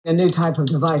A new type of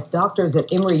device. Doctors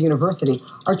at Emory University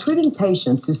are treating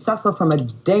patients who suffer from a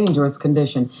dangerous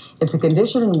condition. It's a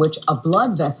condition in which a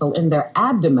blood vessel in their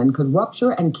abdomen could rupture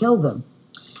and kill them.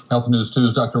 Health News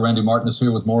 2's Dr. Randy Martin is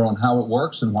here with more on how it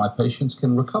works and why patients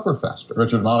can recover faster.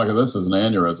 Richard, Monica, this is an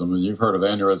aneurysm, and you've heard of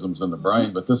aneurysms in the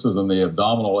brain, but this is in the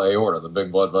abdominal aorta, the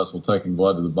big blood vessel taking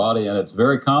blood to the body, and it's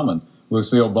very common.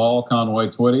 Lucille Ball, Conway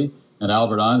Twitty, and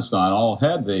Albert Einstein all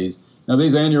had these. Now,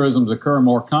 these aneurysms occur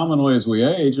more commonly as we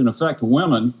age and affect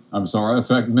men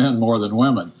more than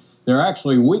women. They're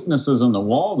actually weaknesses in the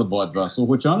wall of the blood vessel,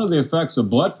 which under the effects of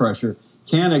blood pressure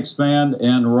can expand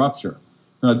and rupture.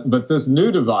 But this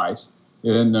new device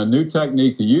and a new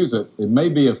technique to use it, it may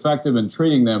be effective in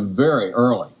treating them very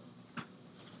early.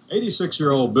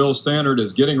 86-year-old Bill Standard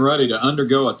is getting ready to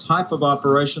undergo a type of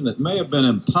operation that may have been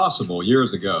impossible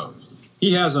years ago.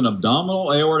 He has an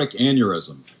abdominal aortic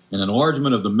aneurysm, an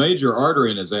enlargement of the major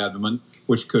artery in his abdomen,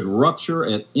 which could rupture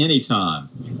at any time.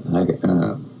 I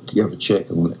give a check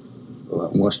on it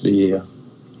once a year,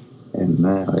 and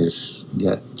now it's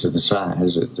got to the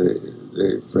size that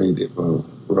they're afraid it will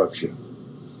rupture.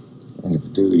 And if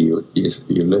you do,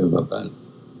 you live about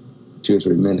 2 or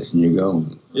 3 minutes and you're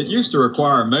gone. It used to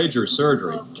require major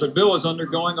surgery, but Bill is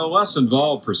undergoing a less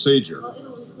involved procedure.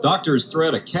 Doctors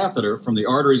thread a catheter from the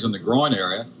arteries in the groin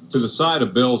area to the side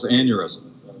of Bill's aneurysm.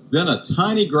 Then a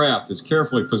tiny graft is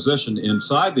carefully positioned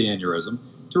inside the aneurysm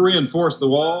to reinforce the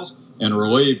walls and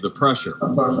relieve the pressure.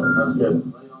 That's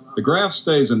good. The graft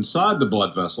stays inside the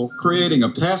blood vessel, creating a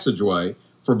passageway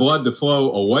for blood to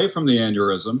flow away from the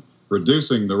aneurysm,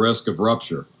 reducing the risk of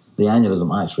rupture. The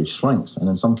aneurysm actually shrinks and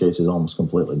in some cases almost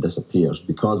completely disappears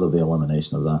because of the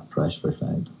elimination of that pressure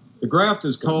effect. The graft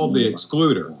is called the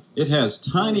excluder. It has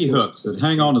tiny hooks that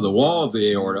hang onto the wall of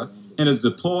the aorta and is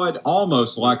deployed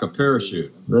almost like a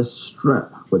parachute. This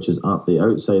strip, which is up the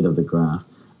outside of the graft,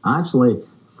 actually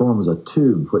forms a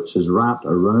tube which is wrapped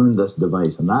around this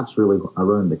device, and that's really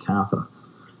around the catheter.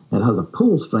 It has a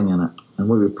pull string in it, and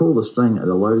when we pull the string, it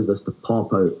allows this to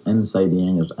pop out inside the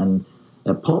aneurysm, and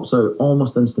it pops out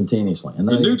almost instantaneously. And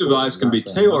the new device can be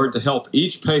tailored to help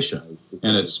each patient,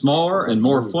 and it's smaller and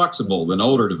more flexible than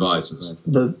older devices.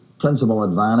 The principal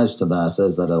advantage to this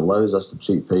is that it allows us to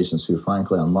treat patients who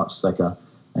frankly are much sicker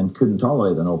and couldn't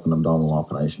tolerate an open abdominal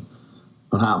operation.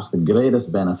 Perhaps the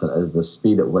greatest benefit is the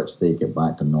speed at which they get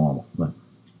back to normal.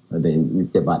 They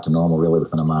get back to normal really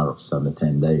within a matter of 7 to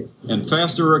 10 days. And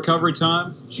faster recovery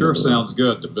time sure sounds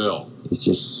good to Bill. It's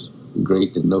just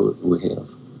great to know that we have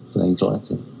things like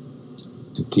that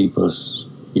to keep us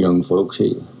young folks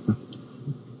here.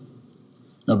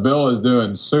 Now, Bill is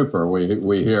doing super,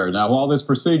 we hear. Now, while this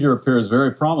procedure appears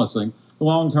very promising, the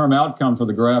long-term outcome for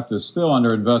the graft is still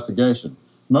under investigation.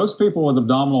 Most people with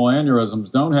abdominal aneurysms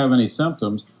don't have any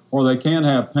symptoms, or they can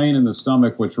have pain in the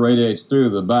stomach which radiates through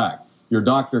the back. Your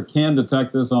doctor can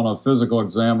detect this on a physical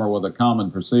exam or with a common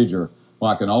procedure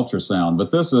like an ultrasound.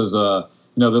 But this is,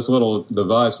 this little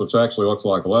device which actually looks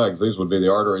like legs. These would be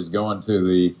the arteries going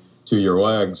to your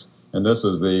legs, and this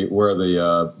is where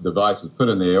the device is put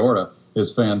in the aorta.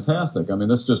 Is fantastic. I mean,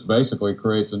 this just basically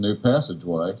creates a new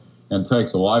passageway and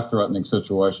takes a life-threatening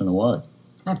situation away.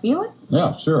 I feel it?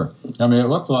 Yeah, sure. I mean, it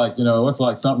looks like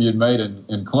something you'd made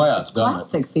in class, doesn't it?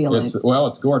 Plastic feeling.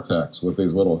 It's Gore-Tex with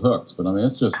these little hooks, but I mean,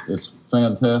 it's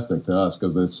fantastic to us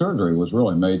because the surgery was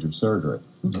really major surgery.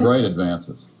 Okay. Great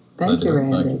advances. Thank you,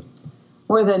 Randy. Thank you.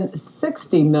 More than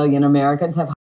 60 million Americans have